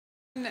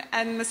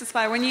And Mrs.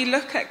 Speyer, when you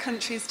look at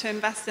countries to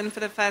invest in for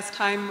the first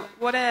time,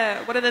 what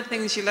are the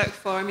things you look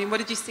for? I mean, what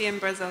did you see in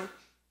Brazil?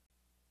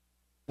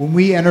 When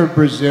we entered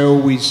Brazil,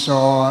 we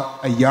saw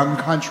a young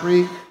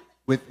country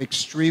with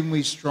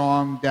extremely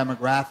strong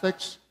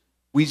demographics.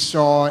 We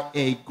saw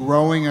a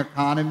growing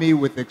economy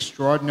with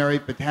extraordinary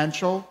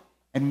potential,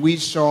 and we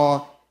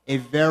saw a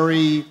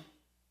very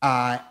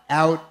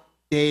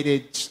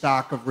outdated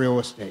stock of real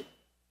estate.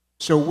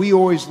 So we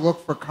always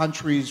look for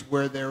countries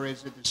where there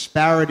is a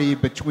disparity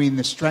between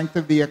the strength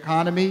of the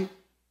economy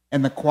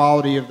and the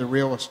quality of the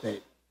real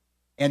estate.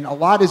 And a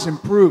lot has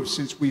improved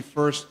since we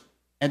first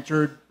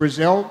entered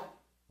Brazil,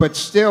 but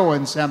still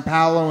in Sao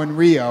Paulo and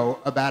Rio,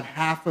 about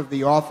half of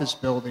the office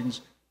buildings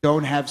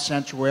don't have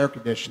central air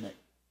conditioning.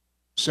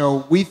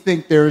 So we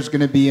think there is going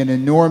to be an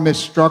enormous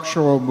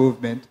structural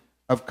movement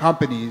of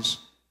companies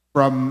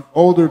from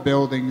older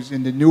buildings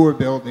into newer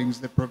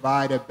buildings that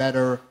provide a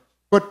better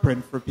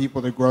footprint for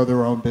people to grow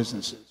their own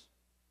businesses.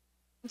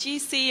 Do you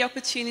see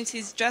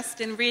opportunities just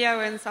in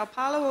Rio and Sao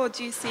Paulo, or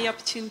do you see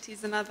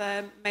opportunities in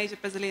other major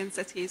Brazilian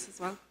cities as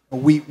well?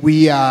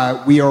 We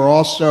are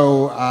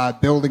also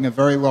building a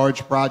very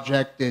large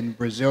project in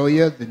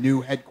Brasilia, the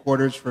new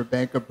headquarters for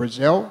Bank of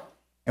Brazil,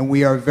 and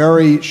we are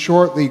very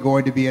shortly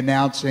going to be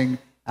announcing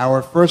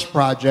our first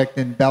project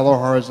in Belo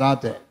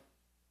Horizonte.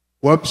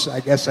 Whoops, I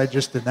guess I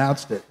just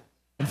announced it.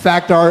 In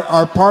fact,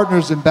 our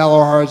partners in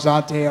Belo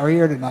Horizonte are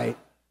here tonight.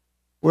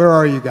 Where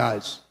are you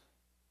guys?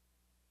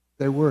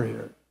 They were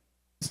here.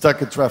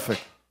 Stuck in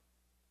traffic.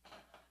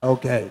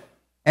 Okay.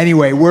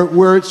 Anyway,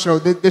 so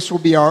this will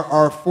be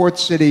our fourth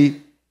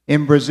city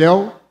in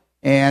Brazil,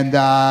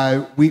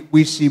 and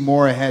we see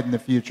more ahead in the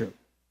future.